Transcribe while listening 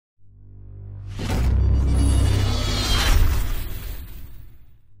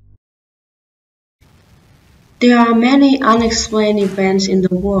There are many unexplained events in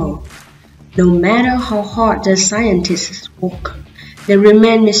the world. No matter how hard the scientists work, they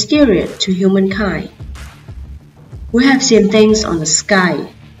remain mysterious to humankind. We have seen things on the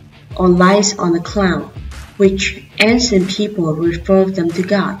sky, or lights on the cloud, which ancient people refer them to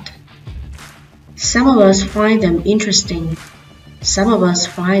God. Some of us find them interesting, some of us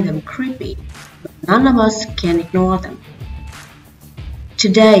find them creepy, but none of us can ignore them.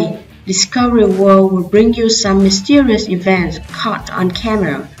 Today, Discovery World will bring you some mysterious events caught on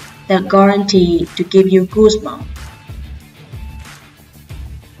camera that guarantee to give you goosebumps.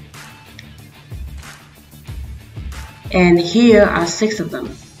 And here are 6 of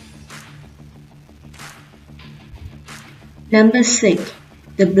them. Number 6.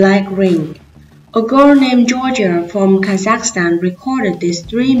 The Black Ring. A girl named Georgia from Kazakhstan recorded this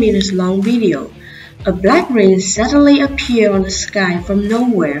 3 minutes long video. A black ring suddenly appeared on the sky from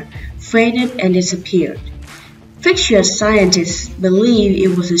nowhere, faded and disappeared. Fictional scientists believe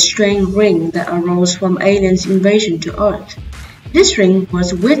it was a strange ring that arose from aliens' invasion to Earth. This ring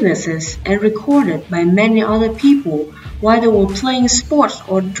was witnessed and recorded by many other people while they were playing sports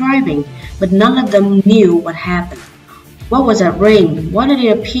or driving, but none of them knew what happened. What was that ring? Why did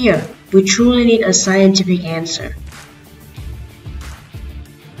it appear? We truly need a scientific answer.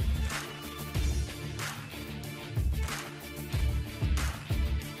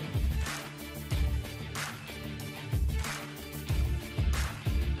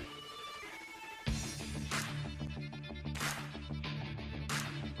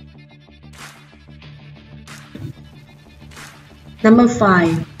 Number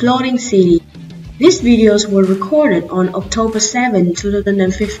 5. Floating City. These videos were recorded on October 7,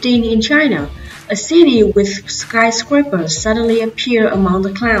 2015 in China. A city with skyscrapers suddenly appeared among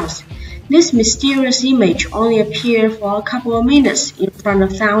the clouds. This mysterious image only appeared for a couple of minutes in front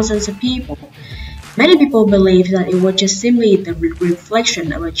of thousands of people. Many people believe that it was just simply the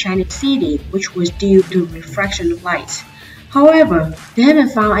reflection of a Chinese city, which was due to refraction of light. However, they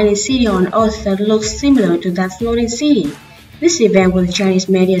haven't found any city on Earth that looks similar to that floating city. This event was Chinese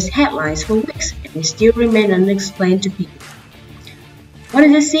media's headlines for weeks and it still remains unexplained to people. What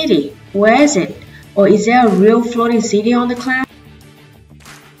is a city? Where is it? Or is there a real floating city on the cloud?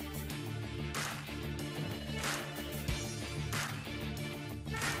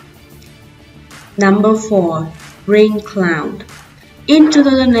 Number 4. Ring Cloud. In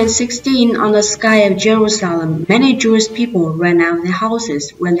 2016, on the sky of Jerusalem, many Jewish people ran out of their houses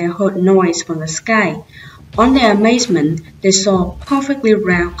when they heard noise from the sky. On their amazement, they saw a perfectly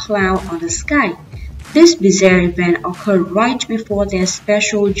round cloud on the sky. This bizarre event occurred right before their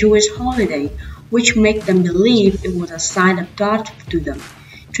special Jewish holiday, which made them believe it was a sign of God to them.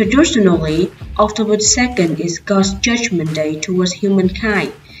 Traditionally, October 2nd is God's judgment day towards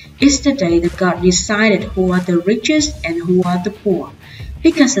humankind. It's the day that God decided who are the richest and who are the poor.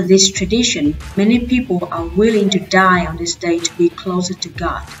 Because of this tradition, many people are willing to die on this day to be closer to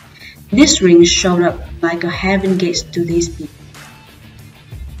God. This ring showed up like a heaven gate to these people.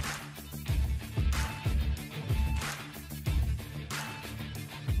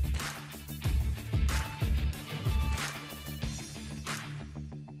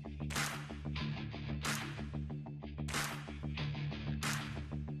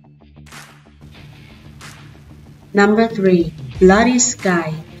 Number 3. Bloody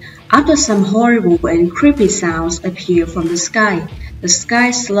Sky. After some horrible and creepy sounds appeared from the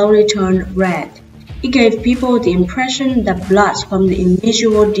sky slowly turned red. It gave people the impression that blood from the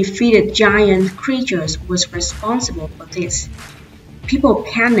invisible defeated giant creatures was responsible for this. People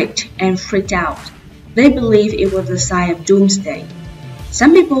panicked and freaked out. They believed it was a sign of doomsday.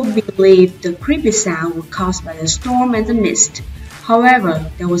 Some people believed the creepy sound was caused by the storm and the mist.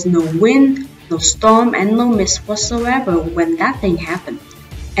 However, there was no wind, no storm, and no mist whatsoever when that thing happened,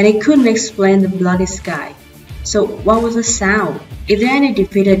 and it couldn't explain the bloody sky. So what was the sound? Is there any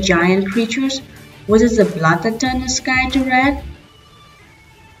defeated giant creatures? Was it the blood that turned the sky to red?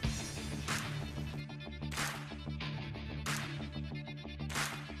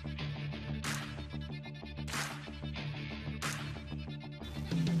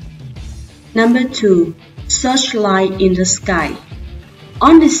 Number 2. Searchlight in the Sky.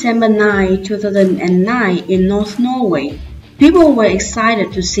 On December 9, 2009 in North Norway, people were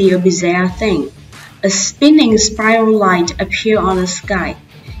excited to see a bizarre thing. A spinning spiral light appeared on the sky.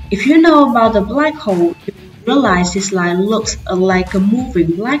 If you know about the black hole, you realize this light looks like a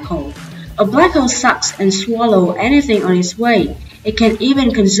moving black hole. A black hole sucks and swallows anything on its way. It can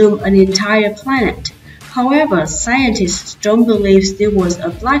even consume an entire planet. However, scientists don't believe there was a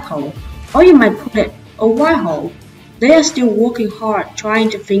black hole, or you might put it, a white hole. They are still working hard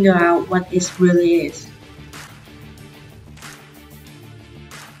trying to figure out what it really is.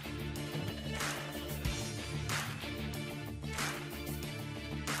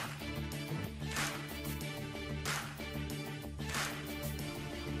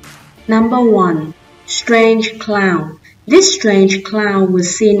 Number 1. Strange Cloud. This strange cloud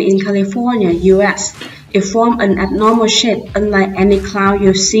was seen in California, US. It formed an abnormal shape unlike any cloud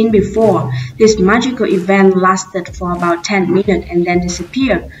you've seen before. This magical event lasted for about 10 minutes and then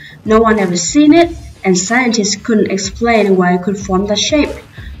disappeared. No one ever seen it, and scientists couldn't explain why it could form that shape.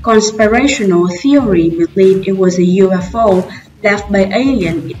 Conspirational theory believed it was a UFO left by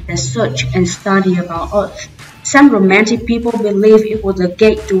aliens in their search and study about Earth. Some romantic people believe it was a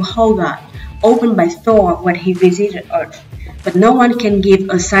gate to Hogarth, opened by Thor when he visited Earth, but no one can give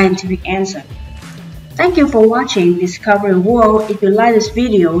a scientific answer. Thank you for watching Discovery World. If you like this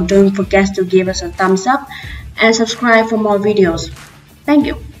video, don't forget to give us a thumbs up and subscribe for more videos. Thank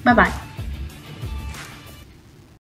you. Bye bye.